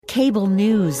Cable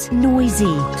news,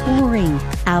 noisy, boring,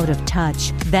 out of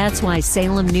touch. That's why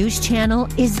Salem News Channel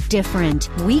is different.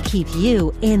 We keep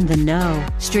you in the know.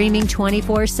 Streaming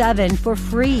 24/7 for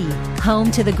free.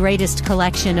 Home to the greatest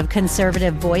collection of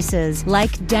conservative voices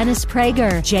like Dennis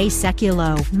Prager, Jay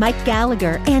Sekulow, Mike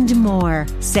Gallagher, and more.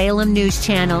 Salem News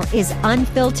Channel is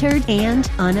unfiltered and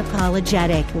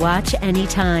unapologetic. Watch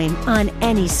anytime, on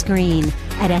any screen,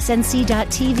 at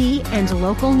snc.tv and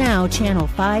Local Now Channel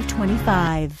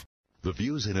 525. The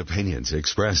views and opinions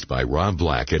expressed by Rob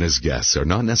Black and his guests are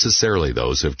not necessarily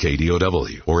those of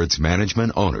KDOW or its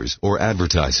management, owners, or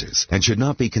advertisers, and should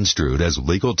not be construed as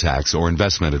legal, tax, or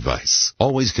investment advice.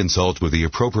 Always consult with the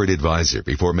appropriate advisor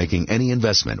before making any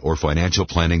investment or financial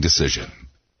planning decision.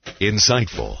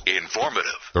 Insightful, informative,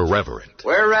 irreverent.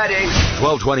 We're ready.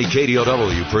 1220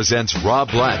 KDOW presents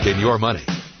Rob Black and Your Money,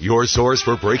 your source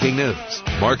for breaking news,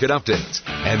 market updates,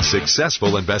 and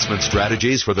successful investment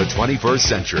strategies for the 21st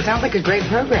century. Sounds like a great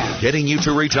program. Getting you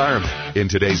to retirement in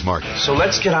today's market. So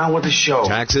let's get on with the show.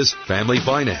 Taxes, family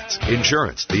finance,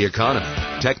 insurance, the economy,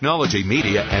 technology,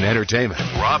 media, and entertainment.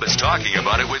 Rob is talking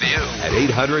about it with you at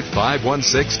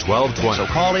 800-516-1220. So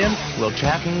call in, we'll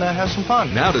chat and have some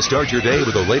fun. Now to start your day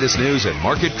with the latest news and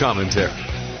market commentary.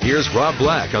 Here's Rob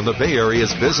Black on the Bay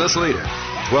Area's business leader,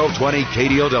 1220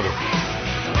 KDOW.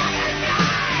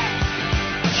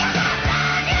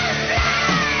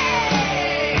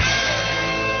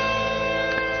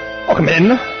 Welcome in.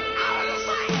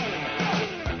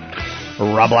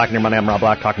 Rob Black and Your Money. I'm Rob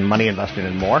Black, talking money, investing,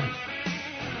 and more.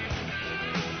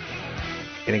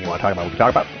 Anything you want to talk about, we can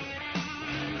talk about.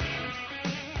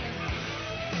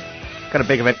 Got a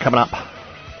big event coming up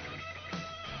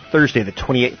Thursday, the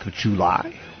 28th of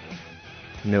July.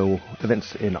 No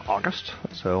events in August,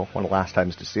 so one of the last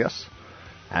times to see us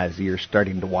as the year's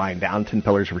starting to wind down. 10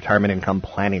 Pillars of Retirement Income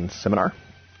Planning Seminar,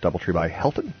 Doubletree by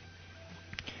Hilton.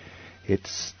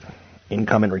 It's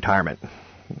income in retirement.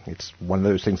 It's one of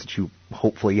those things that you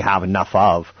hopefully have enough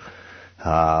of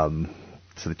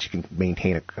so that you can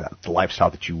maintain the lifestyle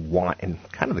that you want in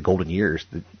kind of the golden years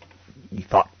that you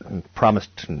thought and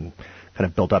promised and kind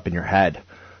of built up in your head.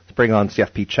 Let's bring on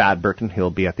CFP Chad Burton. He'll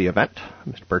be at the event.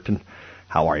 Mr. Burton,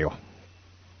 how are you?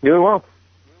 Doing well.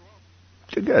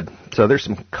 Good. So there's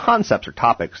some concepts or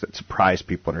topics that surprise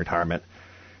people in retirement.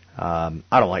 I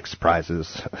don't like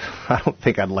surprises. I don't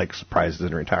think I'd like surprises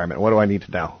in retirement. What do I need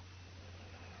to know?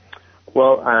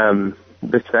 Well,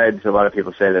 besides a lot of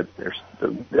people say that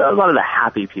a lot of the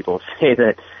happy people say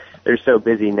that they're so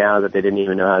busy now that they didn't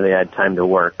even know how they had time to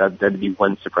work. That'd be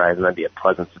one surprise, and that'd be a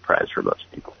pleasant surprise for most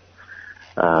people.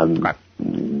 Okay.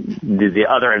 The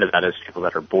other end of that is people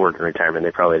that are bored in retirement.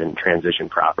 They probably didn't transition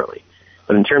properly.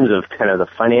 But in terms of kind of the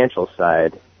financial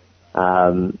side,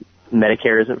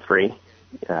 Medicare isn't free.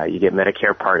 You get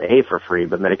Medicare Part A for free,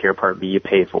 but Medicare Part B you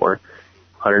pay for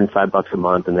 $105 a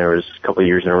month. And there was a couple of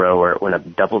years in a row where it went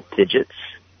up double digits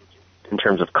in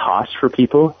terms of cost for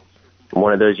people.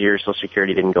 One of those years, Social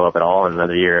Security didn't go up at all, and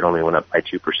another year it only went up by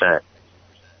 2%.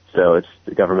 So it's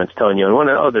the government's telling you,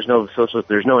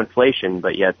 there's no inflation,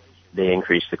 but yet they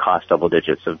increased the cost double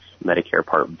digits of Medicare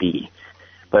Part B.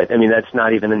 But I mean, that's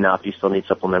not even enough. You still need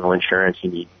supplemental insurance.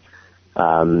 You need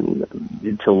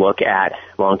to look at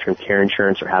long-term care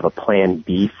insurance or have a plan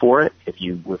B for it. If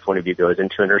one of you goes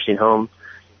into a nursing home,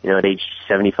 at age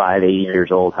 75, 80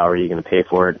 years old, how are you going to pay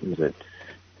for it? Is it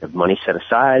have money set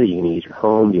aside? Are you going to use your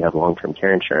home? Do you have long-term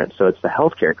care insurance? So it's the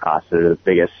healthcare costs that are the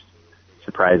biggest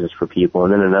surprises for people.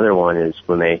 And then another one is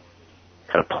when they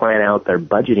kind of plan out their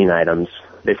budgeting items,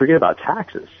 they forget about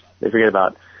taxes. They forget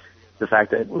about the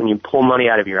fact that when you pull money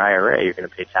out of your IRA, you're going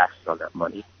to pay taxes on that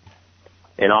money.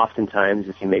 And oftentimes,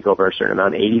 if you make over a certain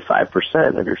amount,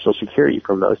 85% of your Social Security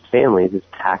for most families is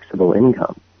taxable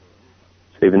income.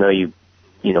 So even though you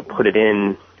put it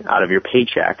in out of your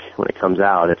paycheck, when it comes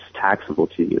out, it's taxable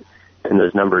to you. And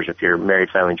those numbers, if you're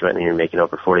married, filing jointly, you're making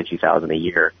over $42,000 a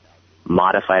year,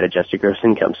 modified adjusted gross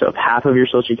income. So if half of your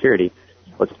Social Security,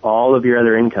 with all of your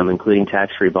other income, including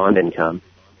tax-free bond income,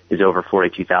 is over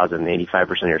 $42,000, and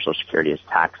 85% of your Social Security is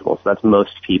taxable. So that's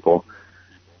most people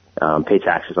pay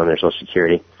taxes on their Social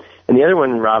Security. And the other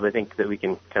one, Rob, I think that we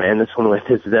can kind of end this one with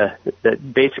is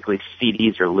that basically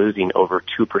CDs are losing over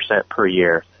 2% per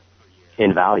year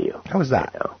in value. How is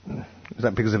that? Right, is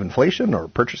that because of inflation or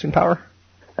purchasing power?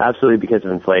 Absolutely because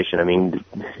of inflation. I mean,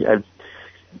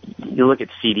 you look at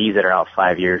CDs that are out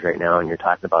 5 years right now, and you're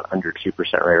talking about under 2%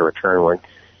 rate of return, where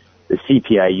the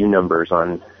CPIU numbers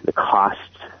on the cost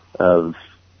of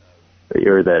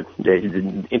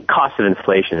the cost of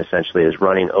inflation essentially is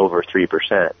running over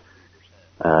 3%.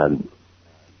 We're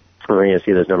going to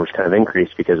see those numbers kind of increase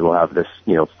because we'll have this,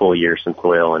 full year since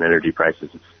oil and energy prices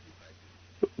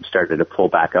started to pull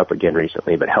back up again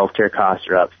recently, but healthcare costs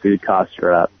are up, food costs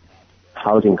are up,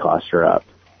 housing costs are up.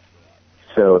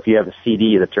 So if you have a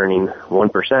CD that's earning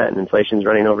 1% and inflation's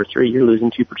running over 3%, you're losing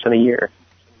 2% a year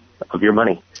of your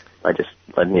money by just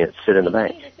letting it sit in the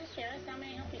bank.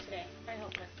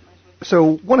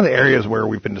 So one of the areas where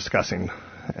we've been discussing,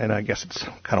 and I guess it's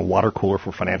kind of water cooler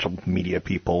for financial media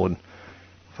people and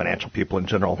financial people in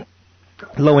general,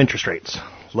 low interest rates,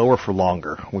 lower for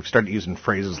longer. We've started using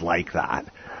phrases like that.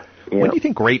 Yeah. When do you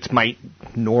think rates might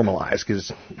normalize?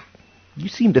 Because you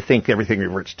seem to think everything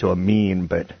reverts to a mean,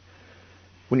 but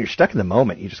when you're stuck in the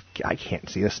moment, I can't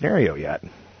see a scenario yet.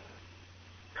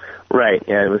 Right,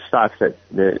 yeah, with stocks,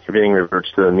 everything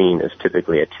reverts to the mean is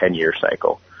typically a 10-year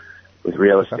cycle. With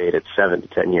real estate, it's 7 to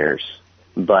 10 years.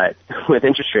 But with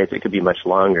interest rates, it could be much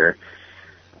longer.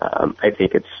 I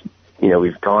think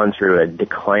we've gone through a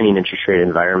declining interest rate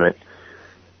environment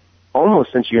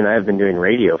almost since you and I have been doing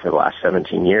radio for the last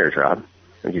 17 years, Rob.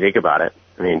 If you think about it,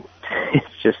 I mean,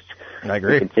 it's just I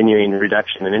agree. A continuing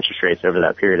reduction in interest rates over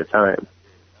that period of time.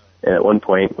 And at one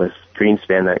point with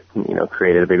Greenspan, that,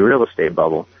 created a big real estate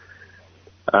bubble.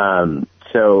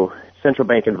 So central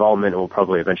bank involvement will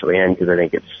probably eventually end because I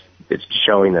think it's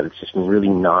showing that it's just really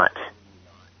not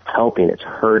helping. It's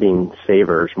hurting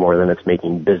savers more than it's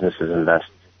making businesses invest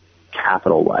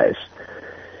capital-wise.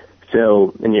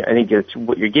 So, and I think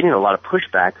you're getting a lot of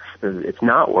pushback. It's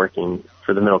not working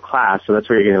for the middle class, so that's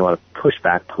where you're getting a lot of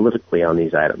pushback politically on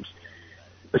these items.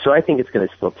 So I think it's going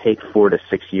to still take 4 to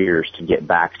 6 years to get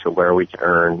back to where we can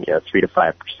earn 3 to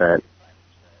 5%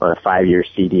 on a 5-year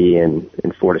CD and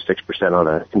 4 to 6% on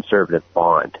a conservative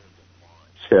bond.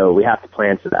 So we have to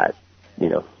plan for that,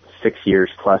 6 years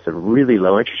plus of really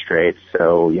low interest rates.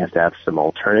 So you have to have some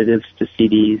alternatives to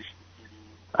CDs,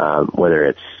 whether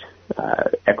it's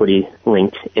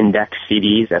equity-linked index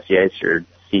CDs, FDIC, or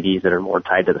CDs that are more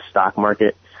tied to the stock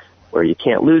market, where you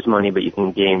can't lose money, but you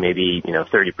can gain maybe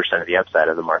 30% of the upside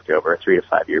of the market over a 3 to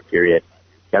 5 year period.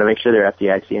 Got to make sure they're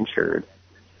FDIC insured.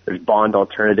 There's bond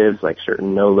alternatives like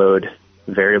certain no-load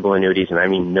variable annuities, and I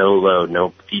mean no load,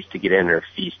 no fees to get in or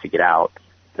fees to get out,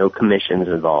 no commissions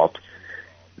involved,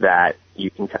 that you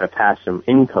can kind of pass some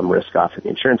income risk off to the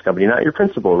insurance company, not your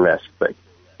principal risk, but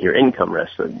your income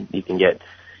risk. So you can get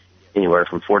anywhere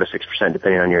from 4 to 6%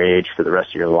 depending on your age for the rest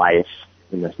of your life,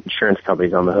 and the insurance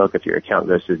company's on the hook if your account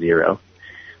goes to zero.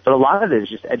 But a lot of it is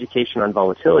just education on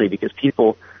volatility, because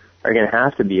people are going to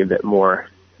have to be a bit more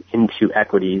into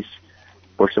equities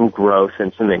for some growth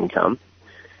and some income.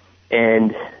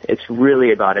 And it's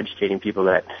really about educating people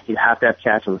that you have to have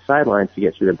cash on the sidelines to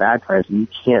get through the bad times. And you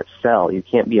can't sell. You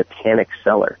can't be a panic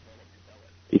seller.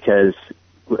 Because,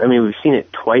 we've seen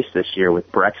it twice this year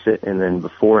with Brexit and then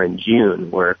before in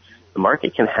June, where the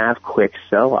market can have quick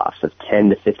sell-offs of 10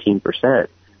 to 15%.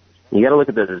 You got to look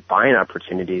at those as buying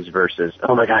opportunities versus,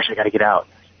 oh my gosh, I got to get out.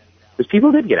 Because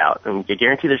people did get out. And I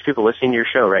guarantee there's people listening to your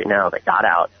show right now that got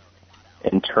out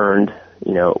and turned,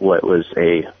 what was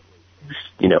a,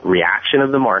 reaction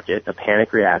of the market, a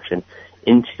panic reaction,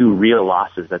 into real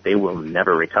losses that they will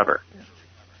never recover.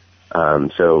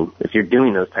 So if you're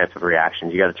doing those types of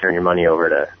reactions, you got to turn your money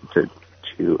over to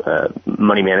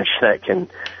money manager that can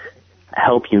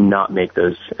help you not make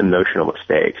those emotional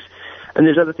mistakes. And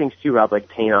there's other things too, Rob, like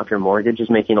paying off your mortgage is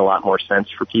making a lot more sense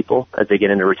for people as they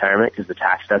get into retirement, because the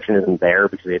tax deduction isn't there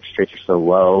because the interest rates are so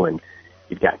low and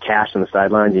you've got cash on the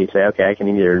sidelines, and you say, okay, I can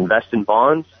either invest in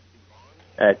bonds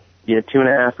at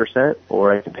 2.5%,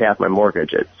 or I can pay off my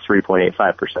mortgage at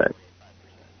 3.85%.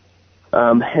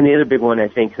 And the other big one I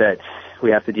think that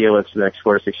we have to deal with for the next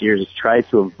 4 to 6 years is try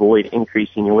to avoid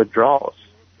increasing your withdrawals.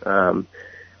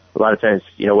 A lot of times,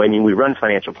 we run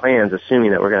financial plans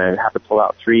assuming that we're going to have to pull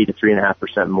out 3 to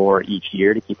 3.5% more each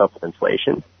year to keep up with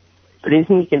inflation. But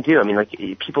anything you can do,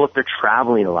 people, if they're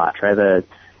traveling a lot, try the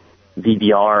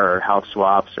VBR or house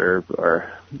swaps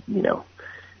or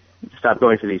stop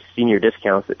going for these senior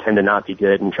discounts that tend to not be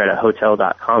good and try to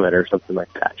hotel.com it or something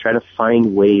like that. Try to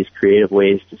find creative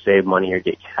ways to save money or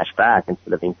get cash back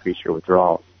instead of increase your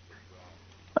withdrawals.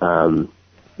 But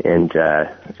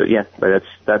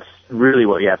that's really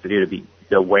what you have to do to be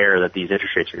aware that these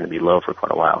interest rates are going to be low for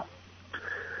quite a while.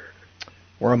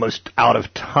 We're almost out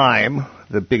of time.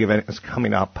 The big event is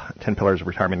coming up, 10 Pillars of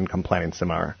Retirement Income Planning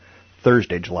Seminar,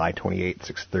 Thursday, July 28th,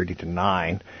 6:30 to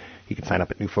 9. You can sign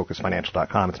up at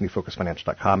newfocusfinancial.com. It's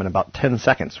newfocusfinancial.com in about 10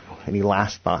 seconds. Any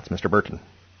last thoughts, Mr. Burton?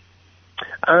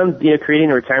 Creating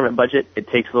a retirement budget, it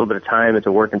takes a little bit of time. It's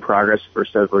a work in progress for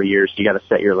several years. You got to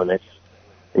set your limits.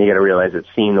 And you got to realize that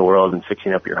seeing the world and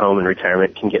fixing up your home in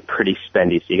retirement can get pretty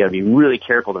spendy. So you got to be really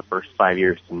careful the first 5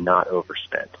 years to not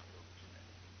overspend.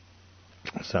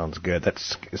 Sounds good.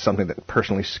 That's something that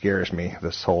personally scares me.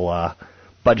 This whole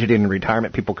budgeting and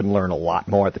retirement. People can learn a lot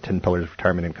more at the 10 Pillars of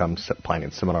Retirement Income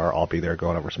Planning Seminar. I'll be there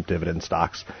going over some dividend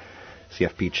stocks.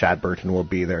 CFP Chad Burton will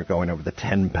be there going over the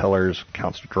 10 pillars,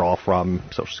 accounts to draw from,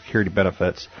 Social Security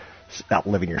benefits,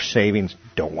 outliving your savings.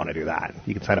 Don't want to do that.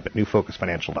 You can sign up at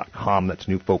newfocusfinancial.com. That's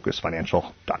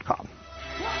newfocusfinancial.com.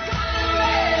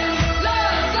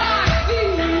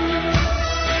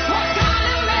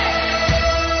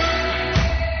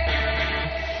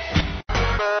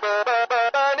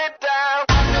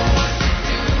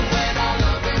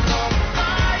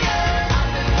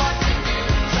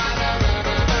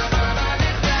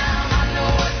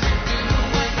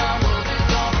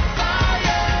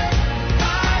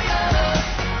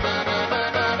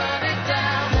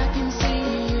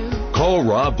 Call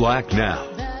Rob Black now.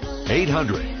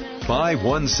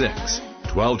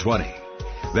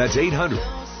 800-516-1220. That's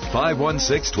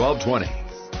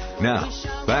 800-516-1220. Now,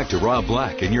 back to Rob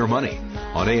Black and Your Money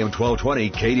on AM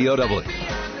 1220 KDOW.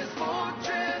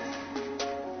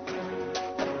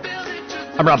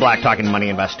 I'm Rob Black, talking money,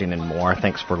 investing, and more.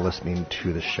 Thanks for listening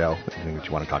to the show. Anything that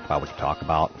you want to talk about, we can talk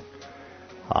about.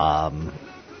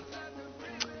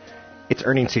 It's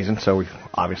earnings season, so we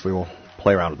obviously will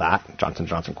play around with that. Johnson &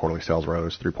 Johnson quarterly sales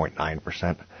rose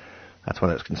 3.9%. That's one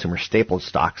of those consumer staples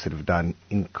stocks that have done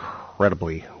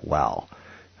incredibly well.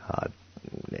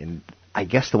 And I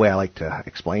guess the way I like to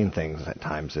explain things at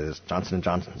times is Johnson &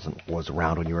 Johnson was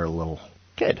around when you were a little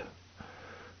kid.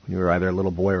 When you were either a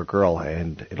little boy or girl,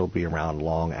 and it'll be around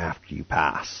long after you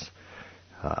pass.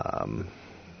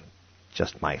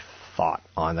 Just my thought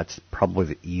on that's probably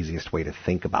the easiest way to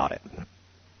think about it.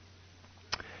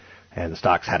 And the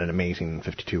stocks had an amazing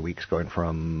 52 weeks, going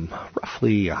from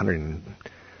roughly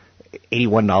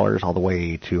 $181 all the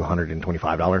way to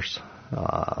 $125.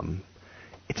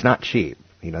 It's not cheap.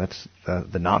 You know, that's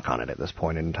the knock on it at this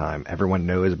point in time. Everyone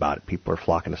knows about it. People are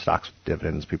flocking to stocks with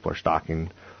dividends. People are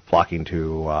flocking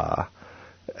to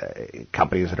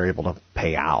companies that are able to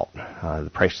pay out. The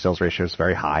price-to-sales ratio is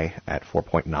very high at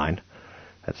 4.9.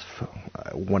 That's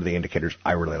one of the indicators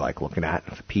I really like looking at.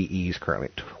 The PE is currently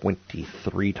at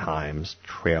 23 times,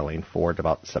 trailing forward to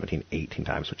about 17, 18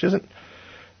 times, which isn't,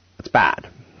 it's bad,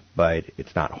 but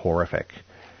it's not horrific.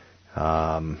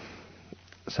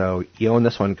 So you own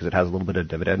this one because it has a little bit of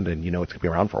dividend, and you know it's going to be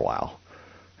around for a while.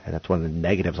 And that's one of the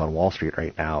negatives on Wall Street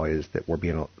right now is that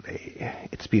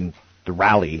the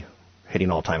rally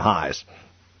hitting all-time highs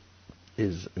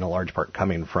is in a large part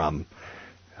coming from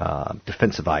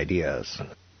defensive ideas,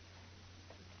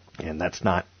 and that's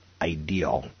not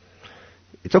ideal.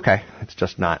 It's okay. It's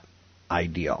just not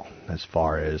ideal as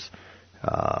far as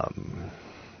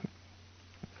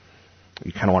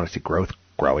you kind of want to see growth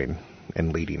growing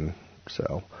and leading.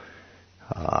 So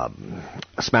a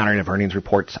smattering of earnings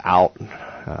reports out.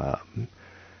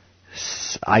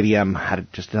 IBM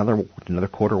had just another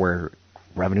quarter where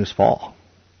revenues fall.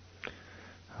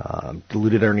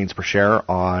 Diluted earnings per share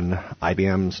on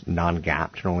IBM's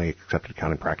non-GAAP, generally accepted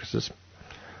accounting practices,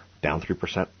 down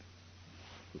 3%.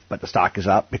 But the stock is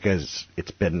up because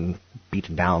it's been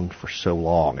beaten down for so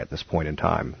long at this point in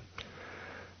time.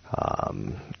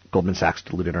 Goldman Sachs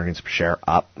diluted earnings per share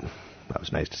up. That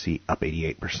was nice to see, up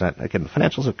 88%. Again, the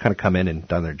financials have kind of come in and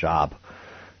done their job.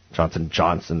 Johnson &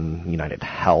 Johnson, United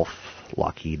Health,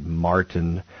 Lockheed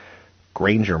Martin,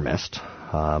 Grainger missed,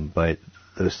 but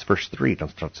those first three,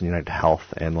 Johnson & Johnson, United Health,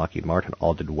 and Lockheed Martin,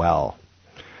 all did well.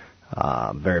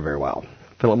 Very, very well.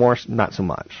 Philip Morris, not so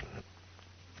much.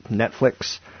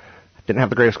 Netflix didn't have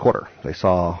the greatest quarter. They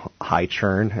saw high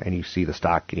churn, and you see the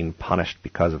stock getting punished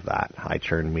because of that. High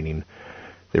churn meaning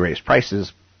they raised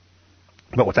prices.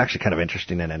 But what's actually kind of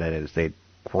interesting in it is they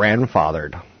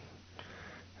grandfathered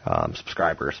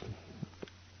subscribers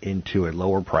into a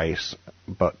lower price,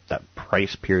 but that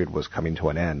price period was coming to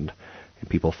an end. And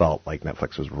people felt like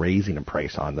Netflix was raising a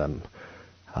price on them.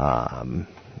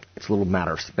 It's a little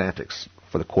matter of semantics.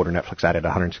 For the quarter, Netflix added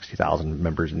 160,000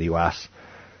 members in the U.S.,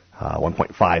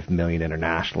 1.5 million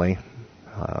internationally.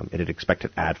 It had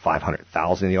expected to add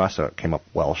 500,000 in the U.S., so it came up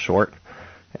well short.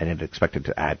 And it expected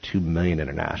to add 2 million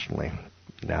internationally.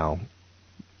 Now,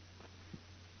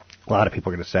 a lot of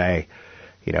people are going to say,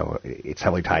 you know, it's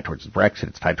heavily tied towards Brexit.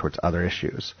 It's tied towards other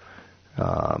issues.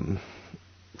 The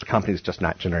company's just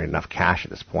not generating enough cash at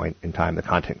this point in time. The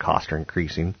content costs are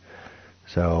increasing.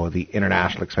 So the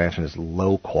international expansion is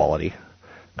low quality.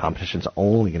 Competition's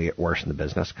only going to get worse in the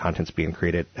business. Content's being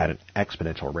created at an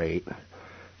exponential rate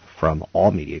from all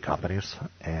media companies,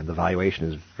 and the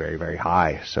valuation is very, very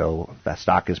high. So that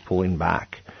stock is pulling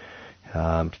back.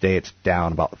 Today it's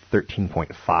down about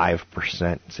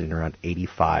 13.5%, sitting around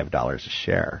 $85 a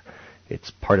share. It's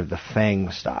part of the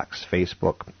FANG stocks,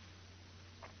 Facebook,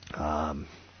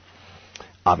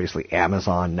 obviously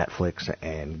Amazon, Netflix,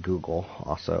 and Google,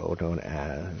 also known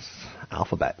as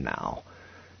Alphabet now.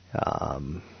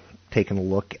 Taking a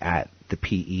look at the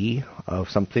PE of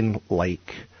something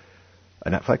like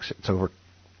a Netflix, it's over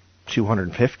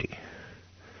 250.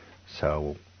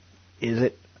 So, is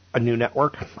it a new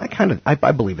network?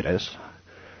 I believe it is.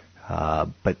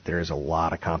 But there's a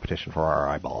lot of competition for our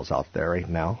eyeballs out there right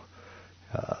now.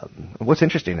 What's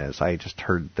interesting is I just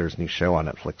heard there's a new show on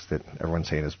Netflix that everyone's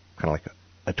saying is kind of like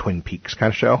a Twin Peaks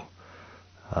kind of show.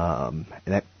 And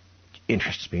that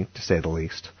interests me, to say the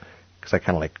least, because I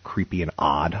kind of like creepy and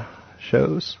odd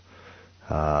shows.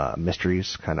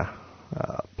 Mysteries kind of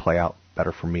play out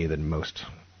better for me than most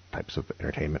types of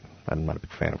entertainment. I'm not a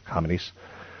big fan of comedies.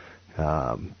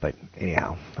 But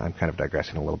anyhow, I'm kind of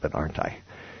digressing a little bit, aren't I?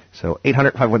 So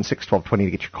 800-516-1220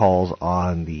 to get your calls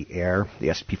on the air. The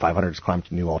S&P 500 has climbed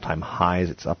to new all-time highs.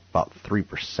 It's up about 3%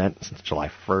 since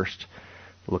July 1st.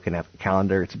 Looking at the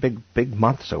calendar, it's a big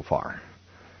month so far.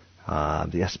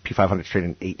 The S&P 500 is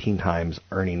trading 18 times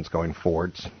earnings going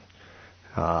forwards,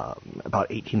 about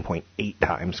 18.8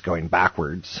 times going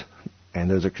backwards, and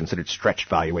those are considered stretched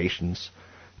valuations,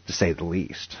 to say the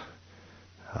least.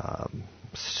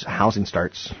 Housing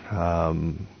starts,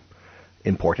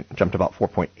 important, jumped about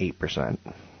 4.8%.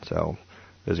 So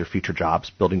those are future jobs.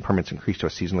 Building permits increased to a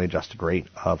seasonally adjusted rate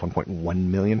of 1.1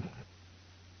 million.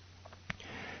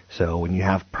 So when you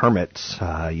have permits,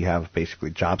 you have basically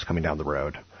jobs coming down the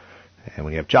road. And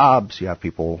when you have jobs, you have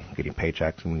people getting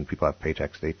paychecks. And when people have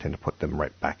paychecks, they tend to put them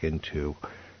right back into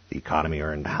the economy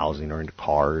or into housing or into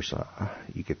cars.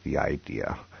 You get the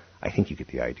idea. I think you get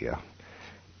the idea.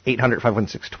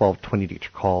 800-516-1220 to get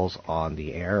your calls on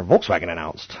the air. Volkswagen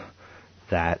announced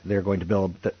that they're going to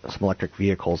build some electric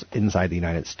vehicles inside the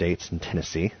United States in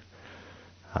Tennessee.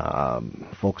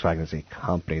 Volkswagen is a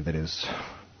company that is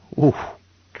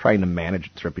trying to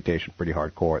manage its reputation pretty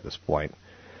hardcore at this point.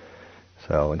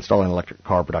 So installing electric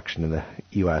car production in the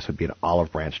U.S. would be an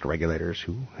olive branch to regulators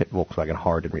who hit Volkswagen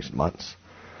hard in recent months.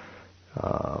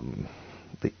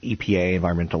 The EPA,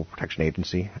 Environmental Protection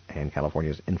Agency, and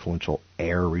California's influential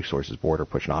Air Resources Board are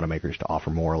pushing automakers to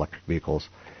offer more electric vehicles,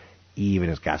 even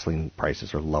as gasoline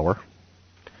prices are lower.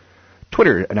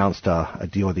 Twitter announced a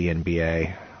deal with the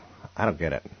NBA. I don't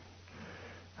get it.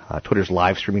 Twitter's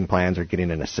live streaming plans are getting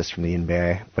an assist from the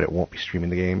NBA, but it won't be streaming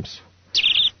the games.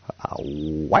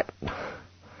 What?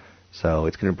 So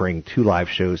it's going to bring 2 live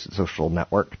shows to the social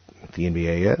network, the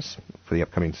NBA is, for the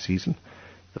upcoming season.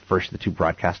 The first of the 2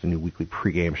 broadcast a new weekly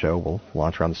pregame show will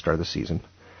launch around the start of the season.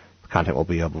 The content will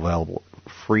be available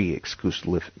free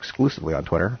exclusively on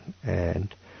Twitter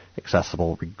and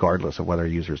accessible regardless of whether a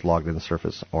user is logged in the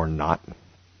service or not.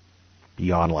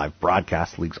 Beyond live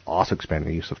broadcast, the league's also expanding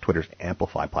the use of Twitter's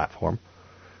Amplify platform,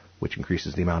 which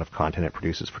increases the amount of content it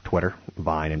produces for Twitter,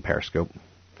 Vine, and Periscope.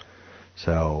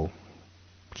 So,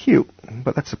 cute,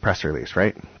 but that's a press release,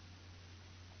 right?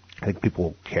 I think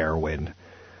people care when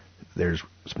there's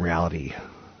some reality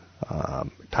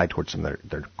tied towards some of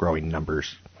their growing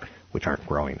numbers, which aren't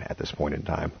growing at this point in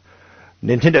time.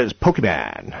 Nintendo's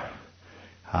Pokemon.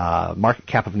 Market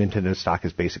cap of Nintendo stock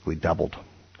has basically doubled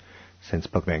since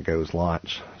Pokemon Go's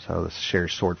launch. So the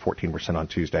shares soared 14% on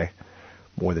Tuesday,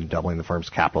 more than doubling the firm's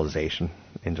capitalization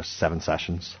in just 7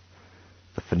 sessions.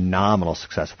 The phenomenal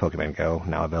success of Pokemon Go,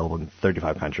 now available in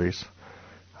 35 countries,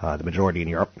 the majority in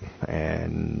Europe,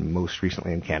 and most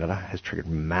recently in Canada, has triggered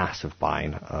massive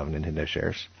buying of Nintendo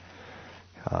shares.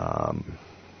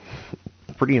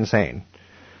 Pretty insane.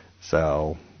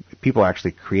 So people are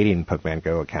actually creating Pokemon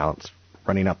Go accounts,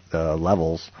 running up the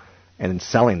levels, and then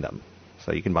selling them.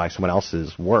 So you can buy someone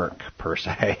else's work, per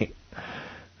se.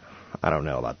 I don't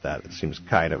know about that. It seems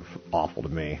kind of awful to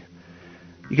me.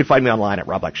 You can find me online at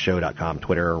robblackshow.com,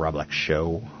 Twitter, Rob Black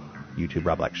Show, YouTube,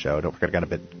 Rob Black Show. Don't forget, I got a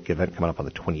big event coming up on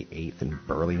the 28th in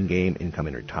Burlingame, Income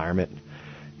in Retirement.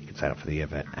 You can sign up for the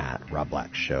event at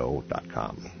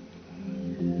robblackshow.com.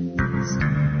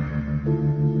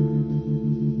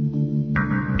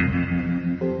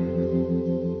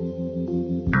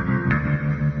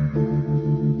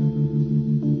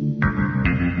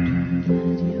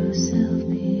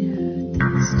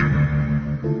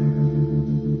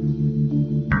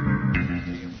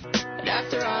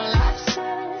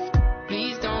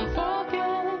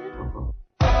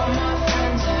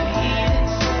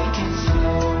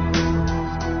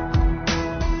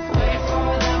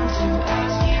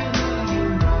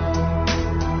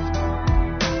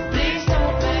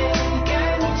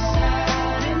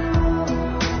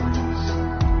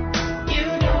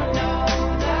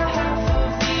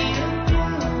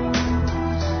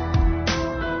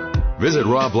 Visit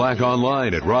Rob Black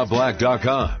online at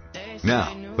robblack.com.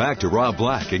 Now, back to Rob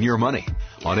Black and Your Money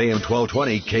on AM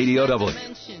 1220 KDOW.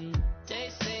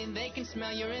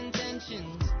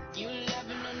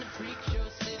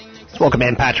 Let's welcome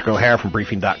in Patrick O'Hare from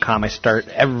Briefing.com. I start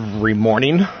every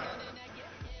morning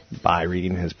by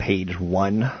reading his page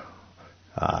one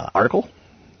article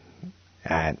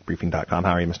at Briefing.com.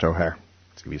 How are you, Mr. O'Hare?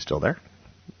 Let's see if he's still there.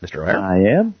 Mr. O'Hare? I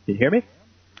am. Can you hear me?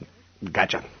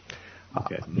 Gotcha.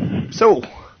 Okay. So,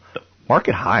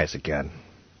 market highs again.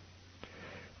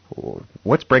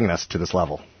 What's bringing us to this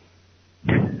level?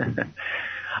 Yeah,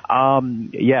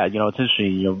 it's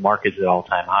interesting. Market's at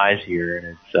all-time highs here, and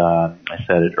it's. I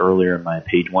said it earlier in my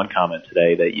page one comment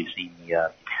today that you've seen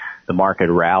the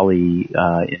market rally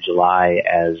in July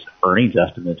as earnings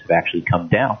estimates have actually come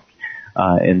down.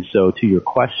 And so, to your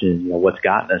question, what's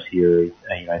gotten us here,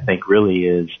 I think, really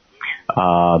is,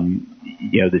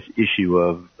 this issue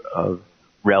of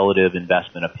relative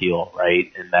investment appeal, right?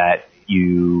 And that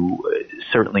you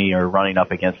certainly are running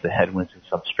up against the headwinds of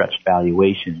some stretched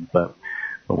valuations, but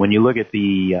when you look at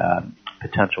the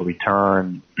potential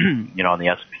return, on the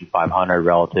S&P 500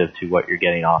 relative to what you're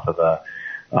getting off of a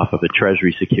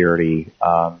Treasury security,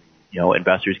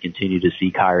 investors continue to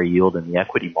seek higher yield in the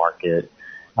equity market,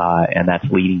 and that's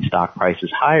leading stock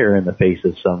prices higher in the face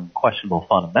of some questionable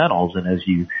fundamentals. And as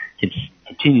you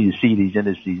continue to see these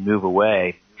indices move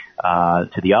away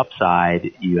to the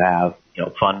upside, you have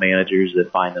fund managers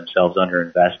that find themselves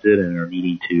underinvested and are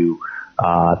needing to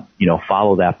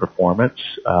follow that performance.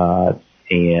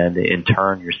 And in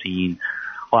turn, you're seeing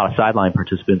a lot of sideline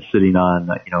participants sitting on,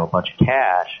 a bunch of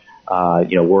cash,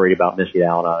 worried about missing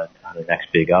out on the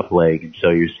next big up leg. And so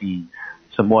you're seeing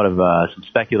somewhat of some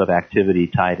speculative activity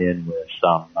tied in with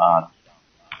some,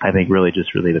 I think, really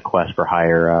the quest for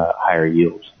higher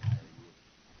yields.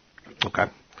 Okay.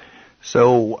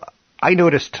 So I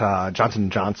noticed Johnson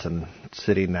 & Johnson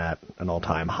sitting at an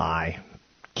all-time high.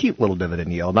 Cute little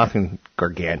dividend yield, nothing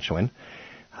gargantuan,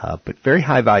 but very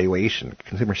high valuation,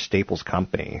 consumer staples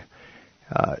company.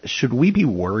 Should we be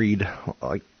worried?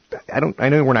 I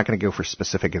know we're not going to go for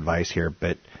specific advice here,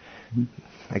 but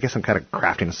I guess I'm kind of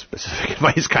crafting a specific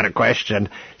advice kind of question.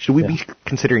 Should we be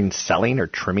considering selling or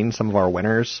trimming some of our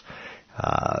winners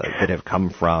that have come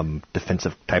from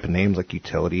defensive type of names like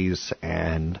utilities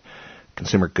and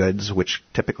consumer goods, which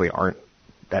typically aren't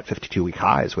at 52-week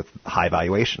highs with high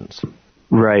valuations?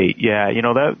 Right. Yeah.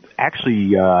 That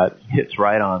actually hits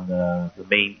right on the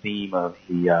main theme of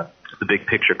the big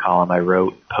picture column I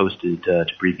posted to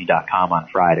Briefing.com on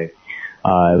Friday.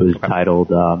 It was titled,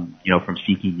 From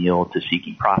Seeking Yield to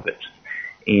Seeking Profits.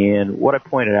 And what I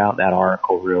pointed out in that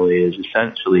article really is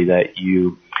essentially that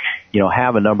you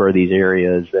have a number of these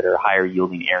areas that are higher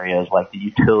yielding areas like the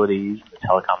utilities, the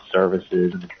telecom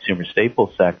services, and the consumer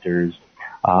staples sectors,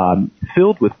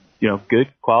 filled with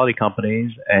good quality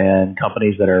companies and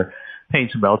companies that are paying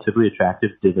some relatively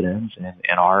attractive dividends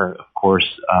and are, of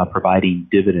course, providing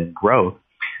dividend growth.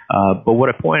 But what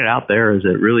I pointed out there is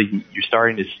that really you're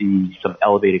starting to see some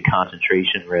elevated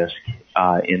concentration risk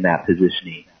in that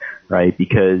positioning, right?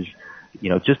 Because,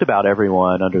 just about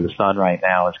everyone under the sun right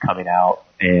now is coming out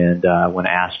and when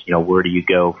asked, where do you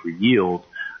go for yield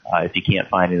if you can't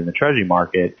find it in the Treasury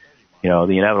market,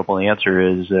 the inevitable answer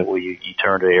is that you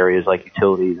turn to areas like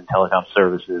utilities and telecom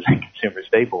services and consumer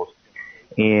staples.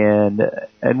 And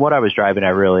what I was driving at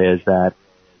really is that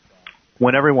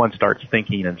when everyone starts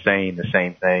thinking and saying the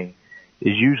same thing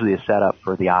is usually a setup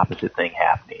for the opposite thing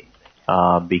happening,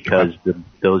 because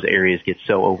those areas get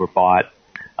so overbought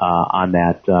on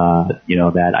that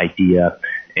that idea,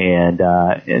 and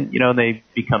they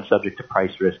become subject to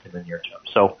price risk in the near term.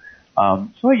 So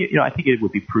I think it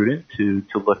would be prudent to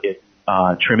look at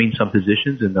trimming some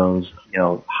positions in those,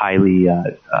 highly,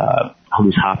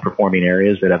 those hot performing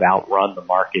areas that have outrun the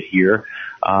market here.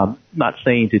 Not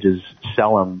saying to just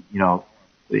sell them,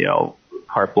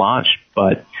 carte blanche,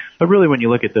 but really when you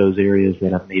look at those areas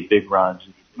that have made big runs,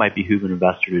 it might behoove an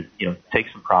investor to, take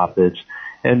some profits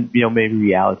and, maybe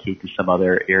reallocate to some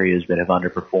other areas that have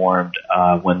underperformed,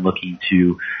 when looking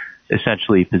to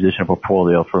essentially position a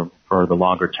portfolio for the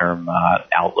longer term,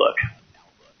 outlook.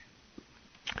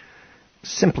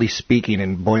 Simply speaking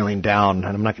and boiling down,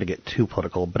 and I'm not going to get too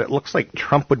political, but it looks like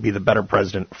Trump would be the better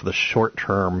president for the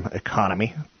short-term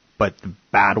economy, but the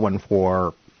bad one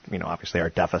for, obviously our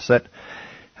deficit,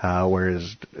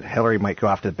 whereas Hillary might go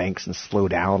after the banks and slow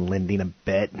down lending a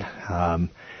bit.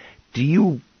 Do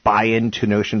you buy into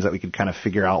notions that we could kind of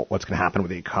figure out what's going to happen with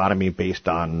the economy based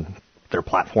on their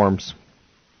platforms?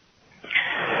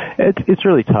 It's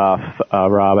really tough,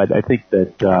 Rob. I think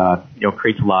that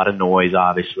creates a lot of noise,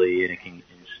 obviously, and it can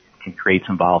can create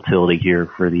some volatility here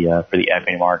for the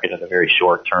equity market in the very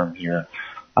short term here.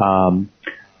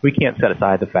 We can't set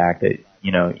aside the fact that,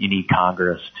 you need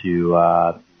Congress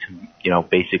to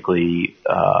basically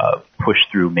push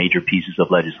through major pieces of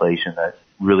legislation that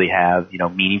really have,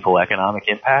 meaningful economic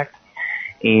impact.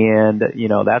 And,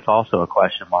 that's also a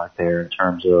question mark there in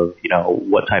terms of,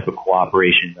 what type of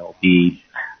cooperation there'll be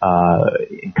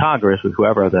in Congress with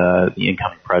whoever the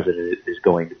incoming president is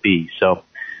going to be. So,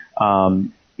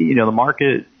 the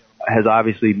market has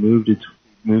obviously moved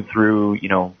through,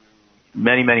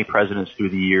 many presidents through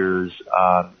the years.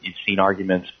 You've seen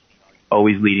arguments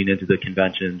always leading into the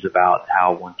conventions about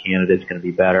how one candidate's going to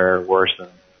be better or worse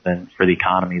than for the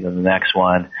economy than the next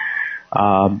one.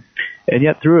 And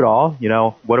yet through it all,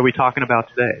 what are we talking about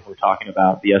today? We're talking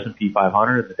about the S&P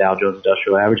 500 and the Dow Jones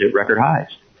Industrial Average at record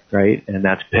highs, right? And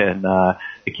that's been the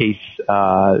case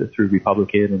through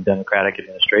Republican and Democratic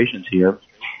administrations here.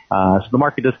 So the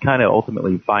market does kind of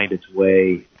ultimately find its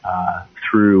way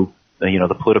through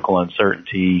the political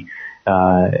uncertainty.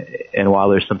 And while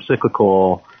there's some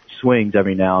cyclical swings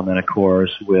every now and then, of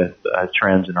course, with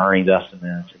trends in earnings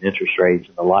estimates and interest rates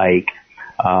and the like,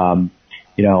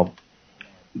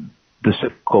 the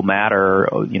cyclical matter,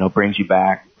 brings you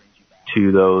back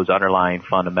to those underlying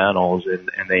fundamentals, and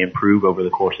they improve over the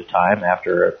course of time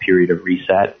after a period of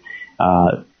reset,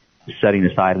 setting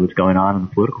aside what's going on in the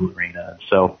political arena.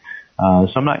 So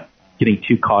I'm not getting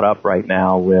too caught up right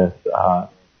now with,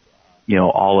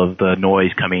 all of the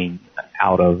noise coming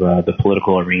out of the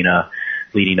political arena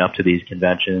leading up to these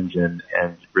conventions, and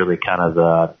really kind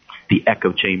of the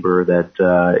echo chamber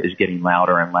that is getting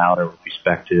louder and louder with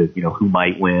respect to, who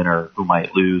might win or who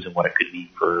might lose and what it could mean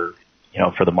for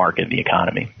the market and the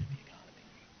economy.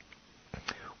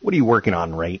 What are you working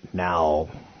on right now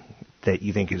that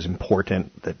you think is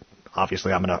important? That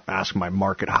obviously I'm going to ask my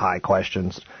market high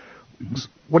questions.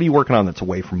 What are you working on that's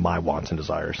away from my wants and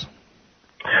desires?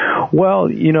 Well,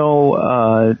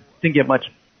 didn't get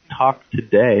much talk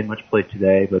today, much play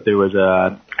today, but there was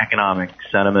a economic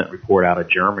sentiment report out of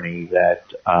Germany that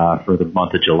for the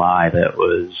month of July that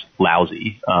was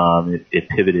lousy. It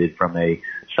pivoted from a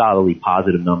solidly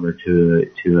positive number to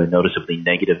a noticeably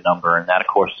negative number, and that, of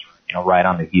course, right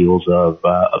on the heels of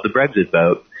the Brexit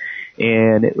vote.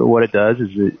 And what it does is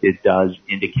it does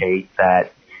indicate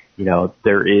that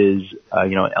there is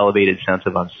an elevated sense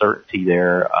of uncertainty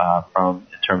there in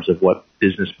terms of what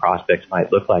business prospects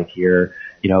might look like here,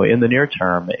 in the near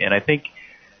term. And I think,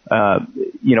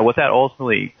 what that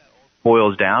ultimately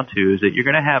boils down to is that you're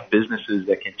going to have businesses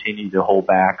that continue to hold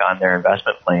back on their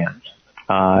investment plans,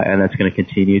 and that's going to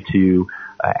continue to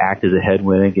act as a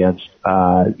headwind against,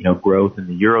 growth in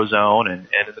the Eurozone and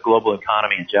in the global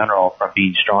economy in general from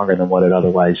being stronger than what it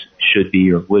otherwise should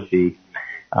be or would be.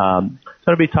 So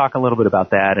I'll be talking a little bit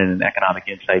about that in an economic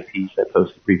insight piece I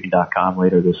post at briefing.com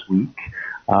later this week.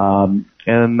 And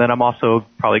then I'm also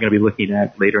probably going to be looking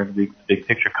at later in the week, the big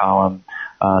picture column,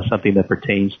 something that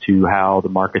pertains to how the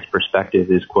market's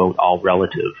perspective is, quote, all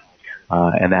relative.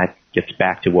 And that gets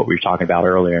back to what we were talking about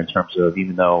earlier in terms of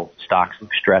even though stocks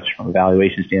look stretched from a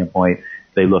valuation standpoint,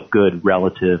 they look good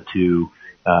relative to,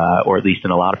 or at least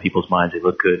in a lot of people's minds, they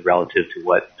look good relative to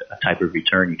what type of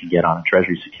return you can get on a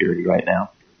treasury security right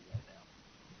now.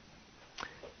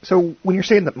 So when you're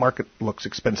saying that market looks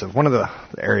expensive, one of the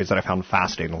areas that I found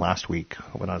fascinating last week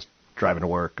when I was driving to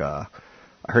work, I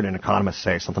heard an economist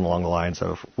say something along the lines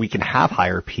of, we can have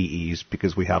higher PEs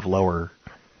because we have lower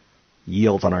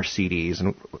yields on our CDs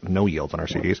and no yields on our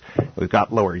CDs. We've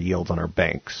got lower yields on our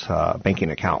banking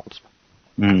accounts.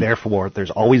 Therefore, there's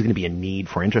always going to be a need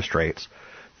for interest rates.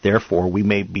 Therefore, we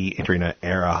may be entering an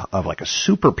era of like a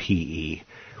super PE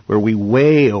where we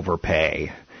way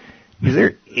overpay. Is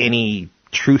there any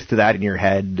truth to that in your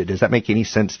head? Does that make any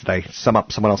sense? Did I sum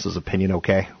up someone else's opinion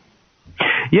okay?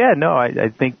 Yeah, no, I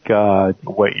think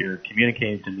what you're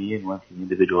communicating to me and what the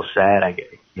individual said, I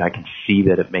can see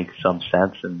that it makes some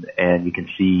sense, and you can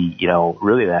see,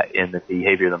 really that in the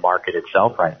behavior of the market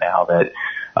itself right now that,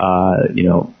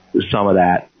 some of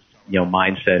that,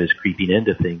 mindset is creeping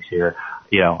into things here.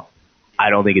 I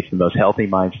don't think it's the most healthy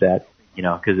mindset,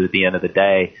 because at the end of the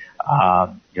day,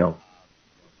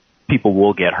 people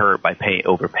will get hurt by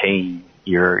overpaying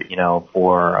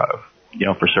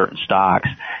for certain stocks.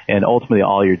 And ultimately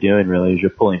all you're doing really is you're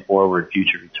pulling forward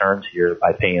future returns here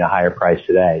by paying a higher price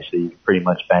today. So you pretty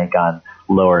much bank on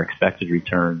lower expected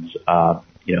returns,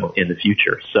 in the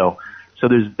future. So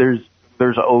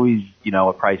there's always,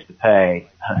 a price to pay,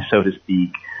 so to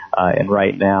speak. And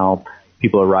right now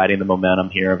people are riding the momentum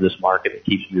here of this market that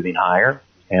keeps moving higher.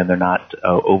 and they're not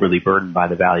overly burdened by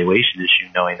the valuation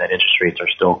issue, knowing that interest rates are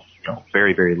still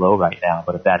very, very low right now.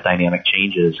 But if that dynamic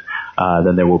changes,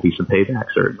 then there will be some payback,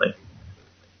 certainly.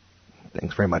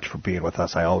 Thanks very much for being with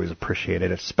us. I always appreciate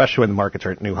it, especially when the markets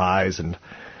are at new highs and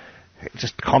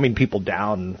just calming people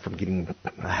down from getting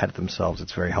ahead of themselves.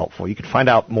 It's very helpful. You can find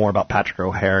out more about Patrick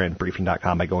O'Hare and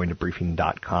Briefing.com by going to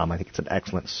Briefing.com. I think it's an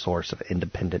excellent source of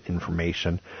independent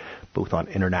information, both on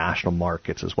international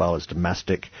markets as well as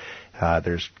domestic.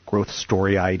 There's growth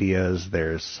story ideas.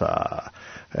 There's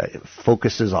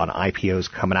focuses on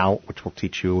IPOs coming out, which will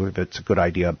teach you if it's a good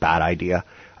idea, a bad idea.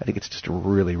 I think it's just a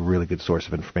really, really good source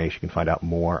of information. You can find out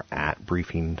more at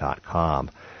Briefing.com.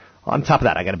 On top of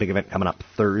that, I got a big event coming up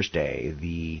Thursday,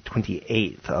 the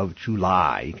 28th of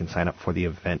July. You can sign up for the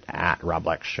event at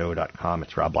robblackshow.com.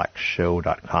 It's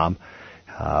robblackshow.com.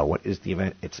 What is the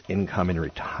event? It's Income and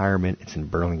Retirement. It's in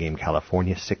Burlingame,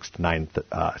 California,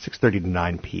 6:30 to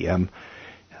 9 p.m.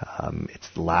 It's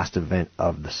the last event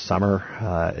of the summer.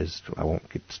 I won't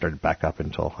get started back up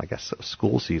until, I guess,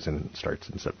 school season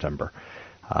starts in September.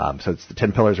 So it's the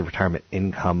 10 Pillars of Retirement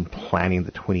Income Planning,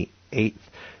 the 28th.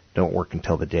 Don't work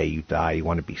until the day you die. You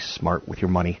want to be smart with your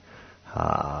money.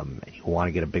 And you want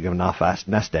to get a big enough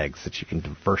nest eggs that you can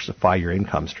diversify your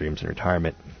income streams in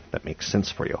retirement that makes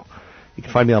sense for you. You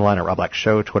can find me online at Rob Black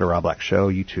Show, Twitter Rob Black Show,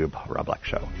 YouTube Rob Black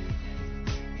Show.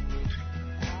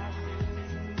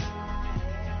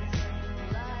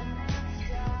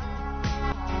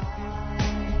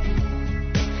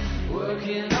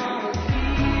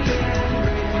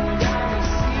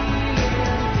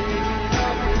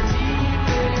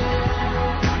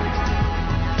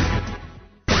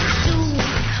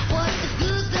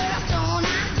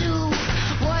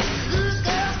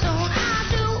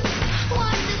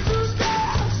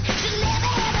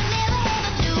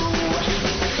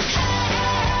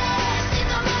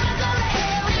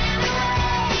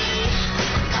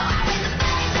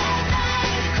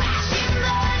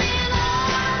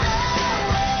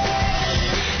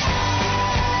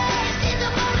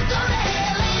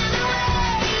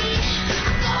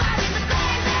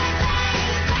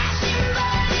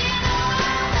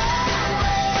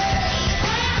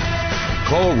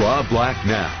 Call Rob Black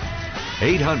now.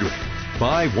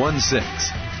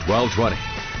 800-516-1220.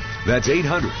 That's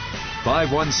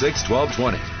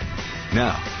 800-516-1220.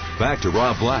 Now, back to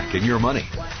Rob Black and Your Money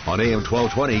on AM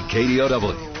 1220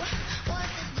 KDOW.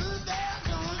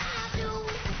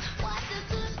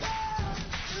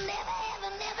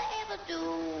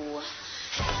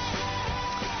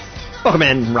 Welcome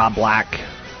in, Rob Black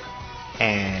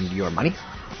and Your Money.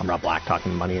 I'm Rob Black,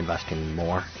 talking money, investing, and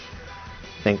more.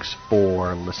 Thanks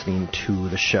for listening to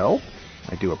the show.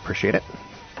 I do appreciate it.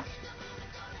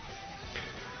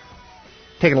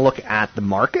 Taking a look at the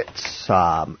markets.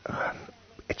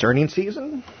 It's earnings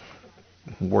season,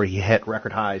 where you hit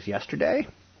record highs yesterday,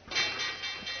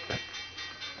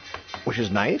 which is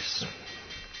nice.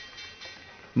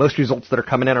 Most results that are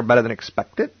coming in are better than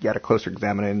expected, yet a closer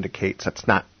examination indicates that's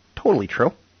not totally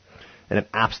true in an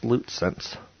absolute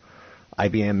sense.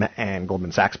 IBM and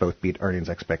Goldman Sachs both beat earnings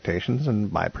expectations,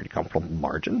 and by a pretty comfortable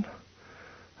margin.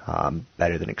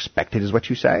 Better than expected is what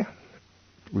you say.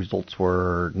 Results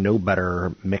were no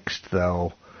better, mixed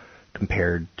though,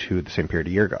 compared to the same period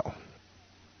a year ago.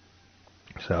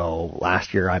 So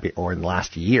last year, in the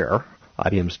last year,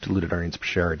 IBM's diluted earnings per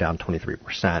share are down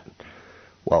 23%.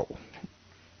 Whoa.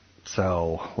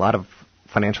 So a lot of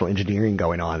financial engineering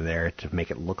going on there to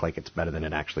make it look like it's better than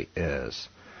it actually is.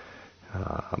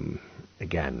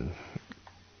 Again,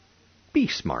 be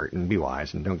smart and be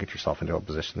wise, and don't get yourself into a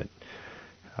position that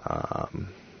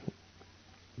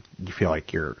you feel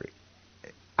like you're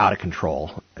out of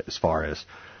control as far as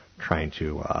trying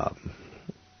to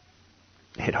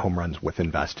hit home runs with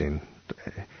investing.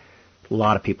 A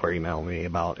lot of people are emailing me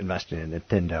about investing in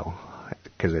Nintendo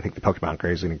because they think the Pokemon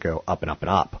craze is going to go up and up and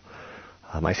up.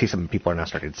 I see some people are now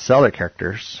starting to sell their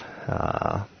characters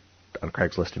on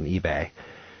Craigslist and eBay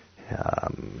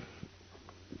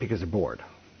because they're bored.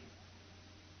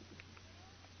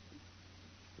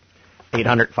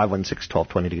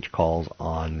 800-516-1220 to get your calls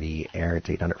on the air. It's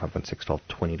 800-516-1220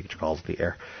 to get your calls on the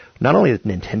air. Not only has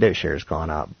Nintendo shares gone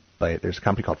up, but there's a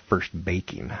company called First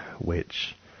Baking,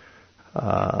 which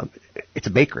it's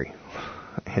a bakery,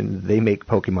 and they make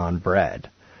Pokemon bread,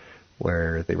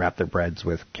 where they wrap their breads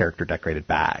with character-decorated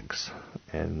bags,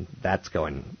 and that's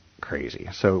going crazy.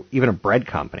 So even a bread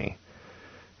company.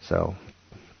 So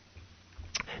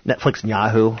Netflix and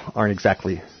Yahoo aren't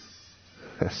exactly...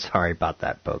 Sorry about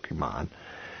that, Pokemon.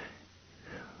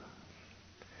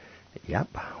 Yep,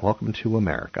 welcome to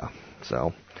America.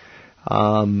 So,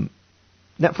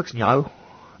 Netflix and Yahoo,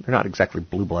 They're not exactly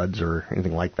blue bloods or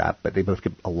anything like that, but they both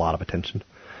get a lot of attention.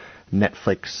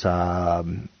 Netflix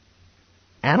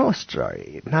analysts,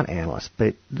 not analysts,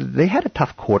 but they had a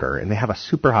tough quarter, and they have a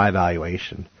super high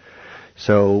valuation.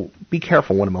 So be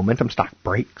careful when a momentum stock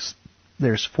breaks.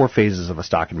 There's 4 phases of a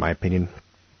stock, in my opinion.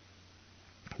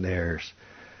 There's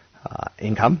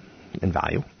income and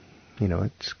value.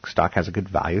 Stock has a good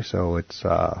value, so it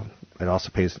also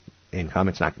pays income.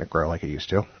 It's not going to grow like it used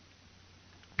to.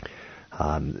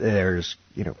 There's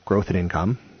growth in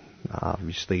income.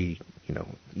 Obviously,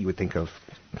 you would think of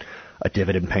a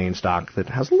dividend-paying stock that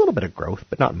has a little bit of growth,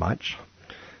 but not much.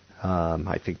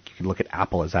 I think you can look at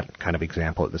Apple as that kind of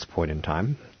example at this point in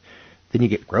time. Then you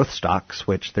get growth stocks,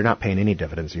 which they're not paying any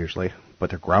dividends usually, but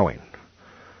they're growing.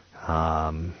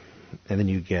 And then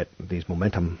you get these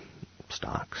momentum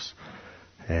stocks.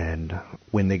 And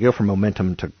when they go from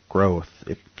momentum to growth,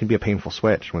 it can be a painful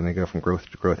switch. When they go from growth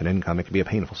to growth and income, it can be a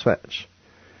painful switch.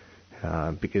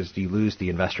 Because you lose the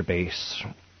investor base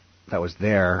that was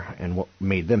there, and what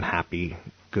made them happy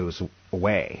goes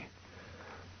away.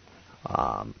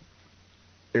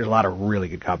 There's a lot of really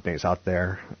good companies out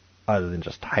there, other than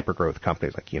just hyper-growth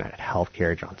companies like United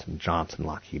Healthcare, Johnson & Johnson,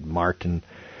 Lockheed Martin.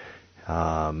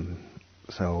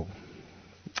 So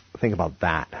think about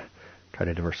that. Try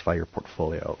to diversify your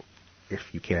portfolio if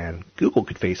you can. Google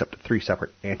could face up to 3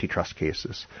 separate antitrust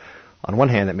cases. On one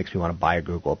hand, that makes me want to buy a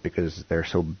Google because they're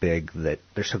so big that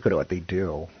they're so good at what they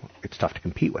do, it's tough to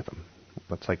compete with them.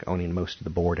 That's like owning most of the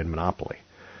board in Monopoly.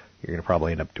 You're going to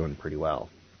probably end up doing pretty well.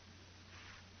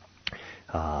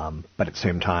 But at the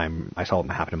same time, I saw what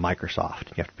happened to Microsoft.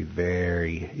 You have to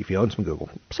be if you own some Google,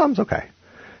 some's okay.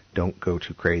 Don't go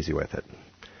too crazy with it.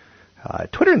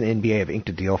 Twitter and the NBA have inked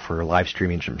a deal for live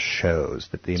streaming some shows,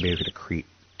 that the NBA is going to create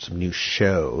some new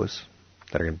shows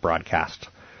that are going to broadcast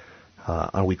on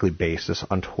a weekly basis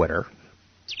on Twitter.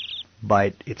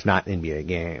 But it's not NBA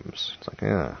games. It's like,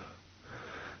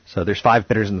 So there's 5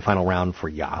 bidders in the final round for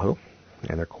Yahoo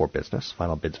and their core business.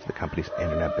 Final bids for the company's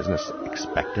internet business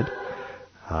expected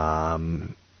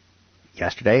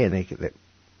yesterday, and they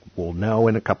we'll know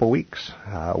in a couple of weeks.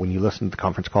 When you listen to the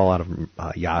conference call out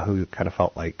of Yahoo, it kind of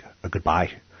felt like a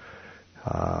goodbye,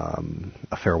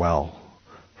 a farewell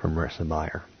from Marissa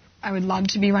Mayer. I would love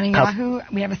to be running Yahoo.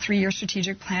 We have a 3-year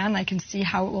strategic plan. I can see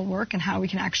how it will work and how we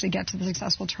can actually get to the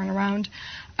successful turnaround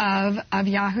of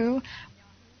Yahoo.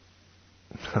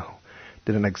 No,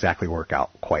 didn't exactly work out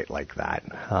quite like that.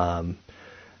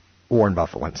 Warren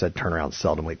Buffett once said, "Turnarounds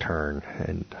seldomly turn,"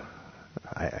 and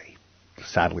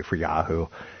sadly for Yahoo,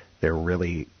 they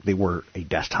were a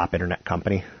desktop internet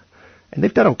company, and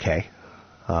they've done okay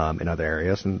in other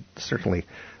areas, and certainly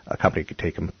a company could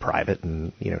take them private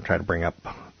and try to bring up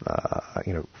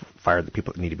fire the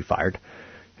people that need to be fired,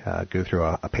 go through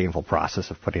a painful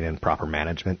process of putting in proper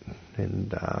management,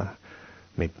 and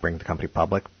maybe bring the company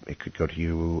public. It could go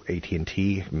to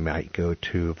AT&T, might go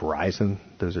to Verizon.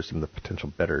 Those are some of the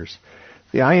potential bidders.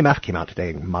 The IMF came out today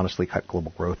and modestly cut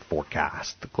global growth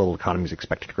forecast. The global economy is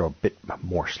expected to grow a bit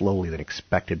more slowly than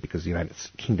expected because of the United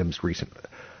Kingdom's recent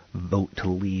vote to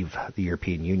leave the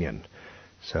European Union.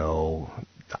 So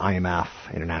the IMF,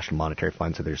 International Monetary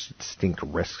Fund, said there's distinct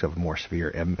risks of more severe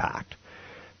impact.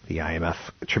 The IMF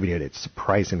attributed its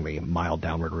surprisingly mild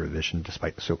downward revision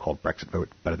despite the so-called Brexit vote,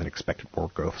 better than expected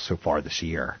world growth so far this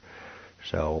year.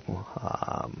 So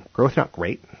growth not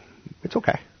great. It's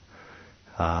okay.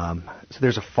 So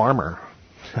there's a farmer.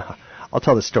 I'll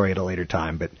tell this story at a later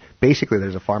time, but basically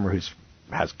there's a farmer who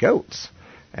has goats,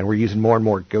 and we're using more and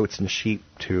more goats and sheep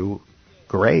to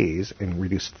graze and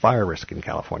reduce fire risk in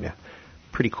California.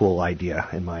 Pretty cool idea,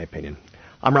 in my opinion.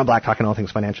 I'm Rob Black, talking all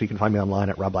things financial. You can find me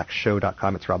online at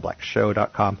robblackshow.com. It's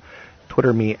robblackshow.com.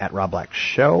 Twitter me at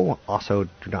robblackshow. Also,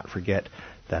 do not forget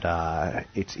that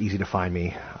it's easy to find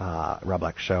me, Rob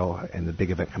Black Show, and the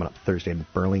big event coming up Thursday in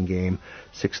Burlingame,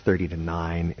 6:30 to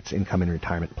 9. It's income and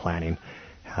retirement planning.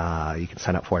 You can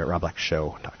sign up for it at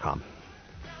robblackshow.com.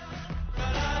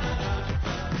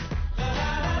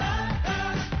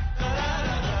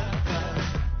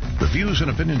 The views and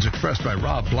opinions expressed by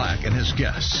Rob Black and his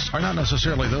guests are not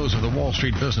necessarily those of the Wall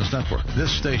Street Business Network,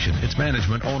 this station, its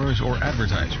management, owners, or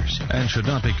advertisers, and should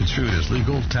not be construed as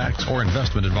legal, tax, or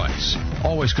investment advice.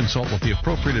 Always consult with the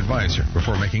appropriate advisor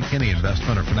before making any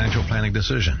investment or financial planning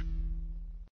decision.